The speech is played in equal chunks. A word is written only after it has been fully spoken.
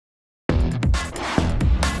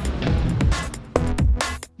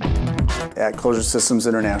At Closure Systems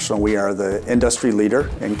International, we are the industry leader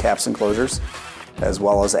in caps and closures, as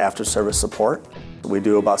well as after-service support. We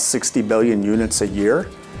do about 60 billion units a year.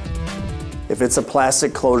 If it's a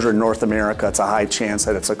plastic closure in North America, it's a high chance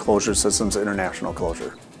that it's a Closure Systems International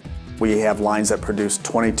closure. We have lines that produce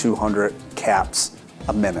 2,200 caps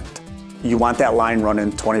a minute. You want that line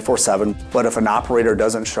running 24/7, but if an operator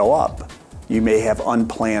doesn't show up, you may have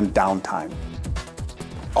unplanned downtime.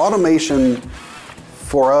 Automation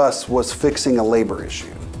for us was fixing a labor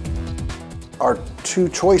issue. Our two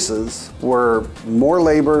choices were more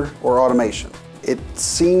labor or automation. It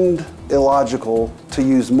seemed illogical to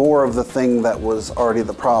use more of the thing that was already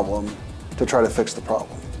the problem to try to fix the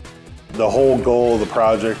problem. The whole goal of the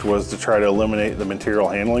project was to try to eliminate the material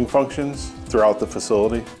handling functions throughout the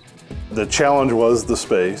facility. The challenge was the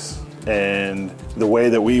space, and the way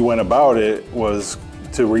that we went about it was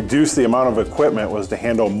to reduce the amount of equipment was to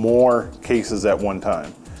handle more cases at one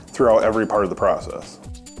time throughout every part of the process.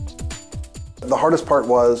 The hardest part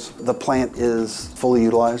was the plant is fully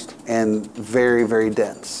utilized and very, very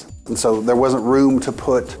dense. And so there wasn't room to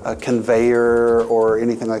put a conveyor or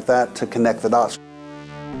anything like that to connect the dots.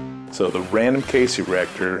 So the random case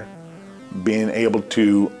erector, being able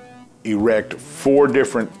to erect 4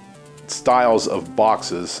 different styles of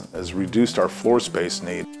boxes has reduced our floor space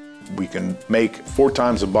need. We can make 4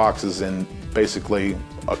 times the boxes in basically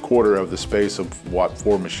a quarter of the space of what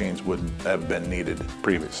 4 machines would have been needed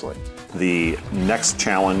previously. The next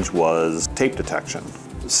challenge was tape detection.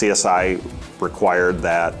 CSI required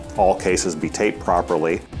that all cases be taped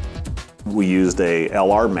properly. We used a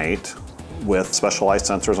LR mate with specialized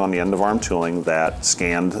sensors on the end of arm tooling that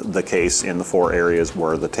scanned the case in the 4 areas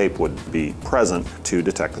where the tape would be present to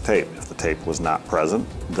detect the tape. If the tape was not present,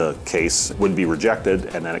 the case would be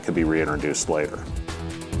rejected and then it could be reintroduced later.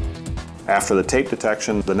 After the tape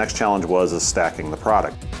detection, the next challenge was stacking the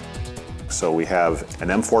product. So we have an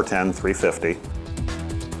M410 350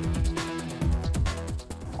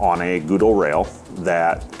 on a Goodle rail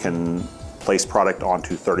that can place product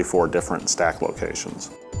onto 34 different stack locations.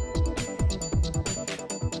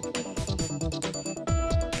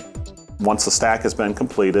 Once the stack has been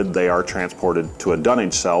completed, they are transported to a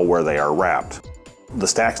dunnage cell where they are wrapped. The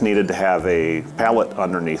stacks needed to have a pallet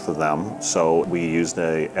underneath of them, so we used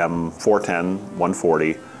a M410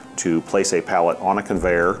 140 to place a pallet on a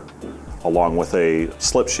conveyor along with a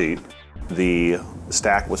slip sheet. The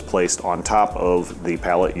stack was placed on top of the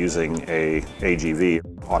pallet using a AGV,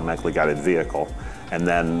 automatically guided vehicle, and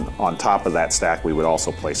then on top of that stack we would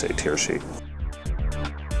also place a tier sheet.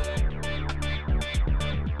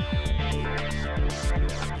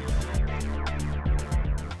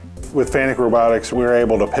 With FANUC Robotics, we were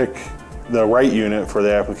able to pick the right unit for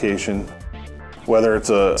the application, whether it's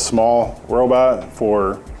a small robot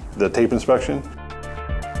for the tape inspection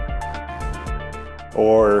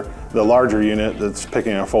or the larger unit that's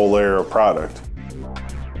picking a full layer of product.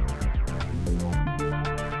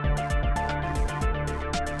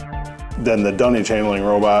 Then the dunnage handling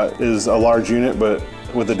robot is a large unit but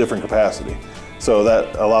with a different capacity. So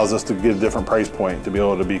that allows us to get a different price point to be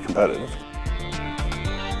able to be competitive.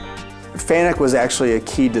 FANUC was actually a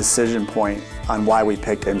key decision point on why we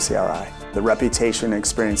picked MCRI. The reputation and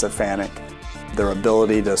experience of FANUC, their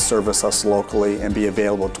ability to service us locally and be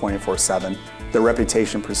available 24/7, the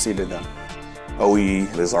reputation preceded them. OEE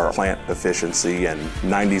is our plant efficiency, and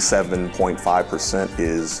 97.5%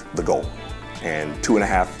 is the goal. And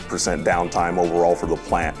 2.5% downtime overall for the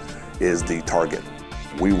plant is the target.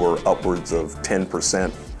 We were upwards of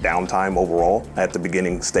 10% downtime overall at the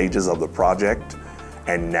beginning stages of the project.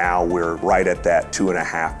 And now we're right at that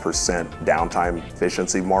 2.5% downtime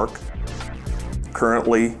efficiency mark.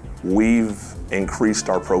 Currently, we've increased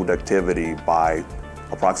our productivity by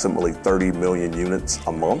approximately 30 million units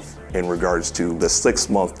a month in regards to the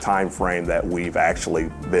 6-month time frame that we've actually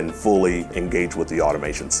been fully engaged with the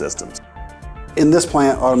automation systems. In this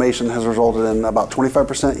plant, automation has resulted in about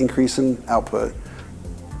 25% increase in output.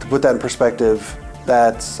 To put that in perspective,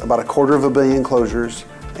 that's about 250 million closures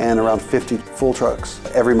and around 50 full trucks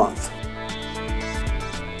every month.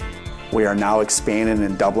 We are now expanding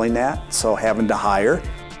and doubling that, so having to hire.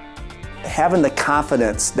 Having the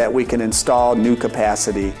confidence that we can install new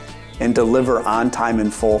capacity and deliver on time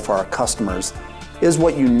and full for our customers is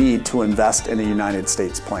what you need to invest in a United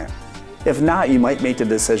States plant. If not, you might make the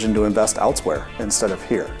decision to invest elsewhere instead of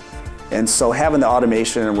here. And so having the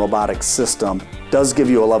automation and robotics system does give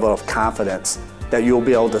you a level of confidence that you'll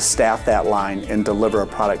be able to staff that line and deliver a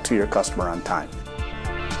product to your customer on time.